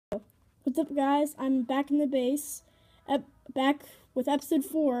What's up, guys? I'm back in the base, back with episode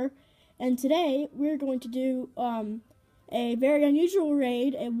 4, and today we're going to do a very unusual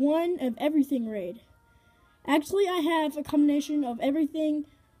raid, a one of everything raid. Actually, I have a combination of everything,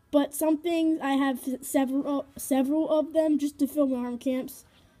 but some things I have several of them just to fill my arm camps,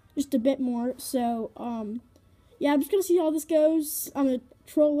 just a bit more. So yeah, I'm just gonna see how this goes. I'm a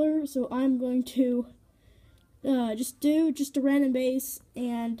troller, so I'm going to just do a random base.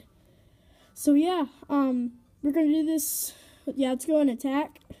 And so yeah, we're gonna do this. Yeah, let's go and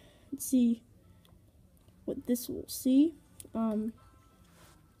attack. Let's see what this will see.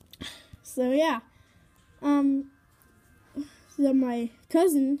 So yeah, so my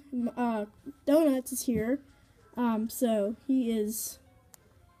cousin Donuts is here. So he is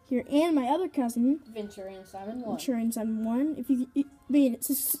here, and my other cousin Venturian Simon 1. If you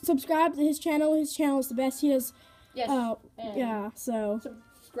subscribe to his channel. His channel is the best. He does. Yes. Yeah. So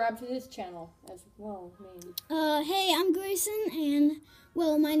subscribe to this channel as well, maybe. Hey, I'm Grayson, and,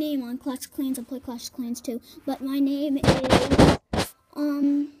 well, my name on Clash of Clans, I play Clash of Clans too, but my name is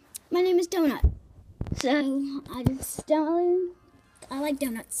Donut. So, I like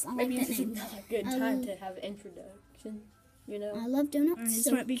donuts. I Maybe like that this is name. not a good time to have introduction, you know? I love donuts.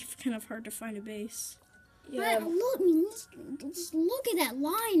 this might be kind of hard to find a base. Yeah. Just look at that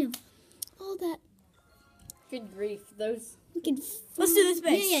line of all that. Good grief. Those Let's do this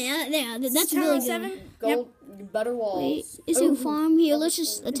base. Yeah, that's Tower really good. 7. gold butter Wait, walls. is it a farm here? Let's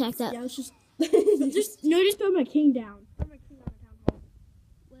just attack that. Yeah, let's just just throw my king down.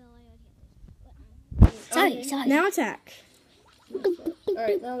 Sorry. Now attack.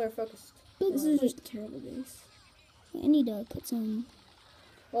 Alright, now they're focused. This is just a terrible base. I need to put some.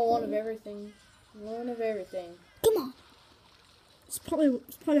 Well, one of everything. One of everything. Come on. It's probably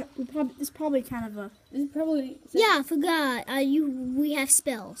kind of a. This is probably... Yeah, I forgot. We have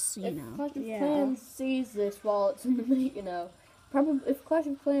spells, you If know. Clash of Yeah. Clans sees this while it's in the making, you know, probably if Clash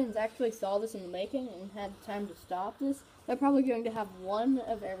of Clans actually saw this in the making and had time to stop this, they're probably going to have one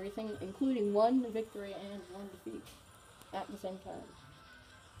of everything, including one victory and one defeat at the same time.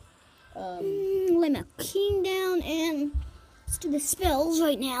 Lay my king down and let's do the spells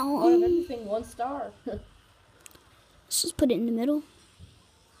right now. One of everything, 1 star. Let's just put it in the middle.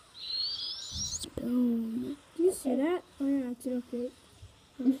 Boom. Do you see that? Oh yeah, it's okay.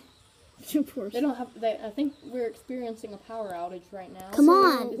 Of course. They don't have. I think we're experiencing a power outage right now. Come so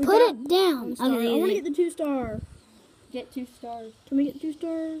on, we put got- it down. I want to get the 2-star. Get 2 stars. Can we get 2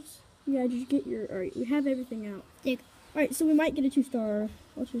 stars? Yeah, just get your. Alright, we have everything out. Yeah. Alright, so we might get a 2-star.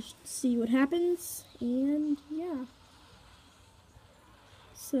 Let's just see what happens. And yeah.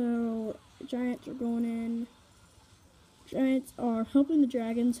 So, giants are going in. Giants are helping the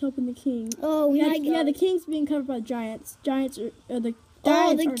dragons, helping the king. Oh, Yeah, the king's being covered by the giants. Giants are. The Oh,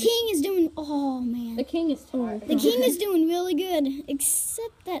 giants the are king is doing. Oh man, The king is tired. the king is doing really good.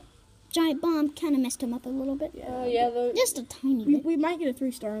 Except that giant bomb kind of messed him up a little bit. Yeah, the Just a tiny We, bit. we might get a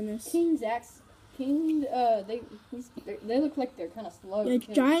 3-star on this. They look like they're kind of slow. Yeah,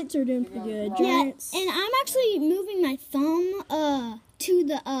 too. giants are doing pretty good. Yeah, Yeah, Giants. and I'm actually moving my thumb to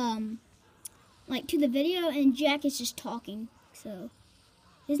the to the video, and Jack is just talking. So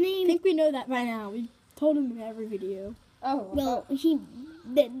his I name. think we know that by now. We told him in every video. Oh, Well,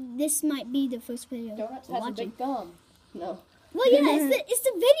 this might be the first video Donuts we're has a watching. big thumb. No. Well, yeah, it's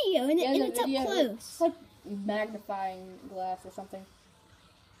the video, and, Yeah, and the it's video, up It's close. like magnifying glass or something.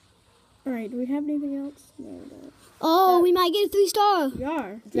 Alright, do we have anything else? No, we don't. Oh, we might get a 3-star. We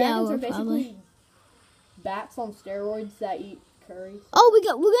are. Dragons Yeah, are we're basically probably. bats on steroids that eat curries. Oh, we're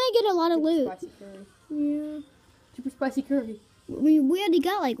gonna get a lot of Super loot. spicy curry. Yeah. Super spicy curry. We already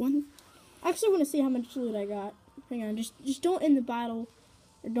got like one. I actually want to see how much loot I got. Hang on, just don't end the battle,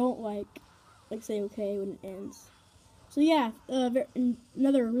 or don't like say okay when it ends. So yeah,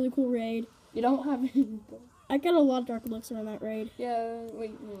 another really cool raid. You don't have any. I got a lot of dark elixirs on that raid. Yeah,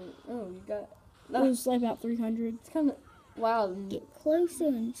 wait. Oh, you got. It was like about 300. It's kind of. Wow. Get closer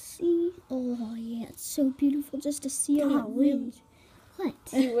and see. Oh yeah, it's so beautiful just to see all that Golly. loot. What?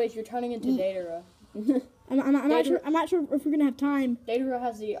 Anyways, you're turning into Datara. I'm not sure if we're gonna have time. Datara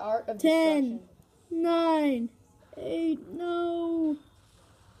has the art of 10. destruction. 9, 8, no.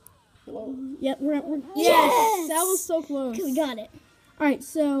 Whoa. Yep, we're Yes! That was so close. Okay, we got it. Alright,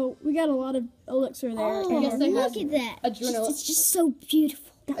 so we got a lot of elixir there. Oh, I guess they look have at that. adrenal- It's just so beautiful.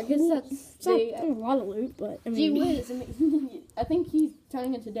 I guess that's It's not the. a lot of loot, but I Gee mean. whiz, I think he's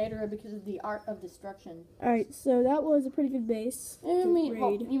turning into Datara because of the art of destruction. Alright, so that was a pretty good base. I to mean,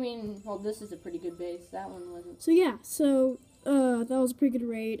 well, raid. you mean, well, this is a pretty good base. That one wasn't. So yeah, that was a pretty good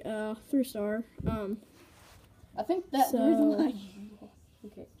raid. 3-star. I think that. So- the reason why.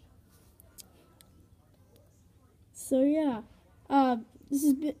 Okay. So yeah, this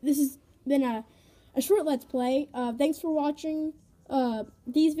has been a short Let's Play. Thanks for watching.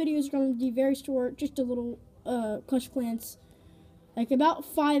 These videos are going to be very short, just a little Clash of Clans, like about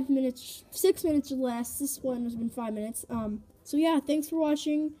 5 minutes, 6 minutes or less. This one has been 5 minutes. So yeah, thanks for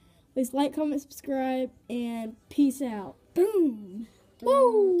watching. Please like, comment, subscribe, and peace out. Boom.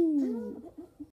 Boom.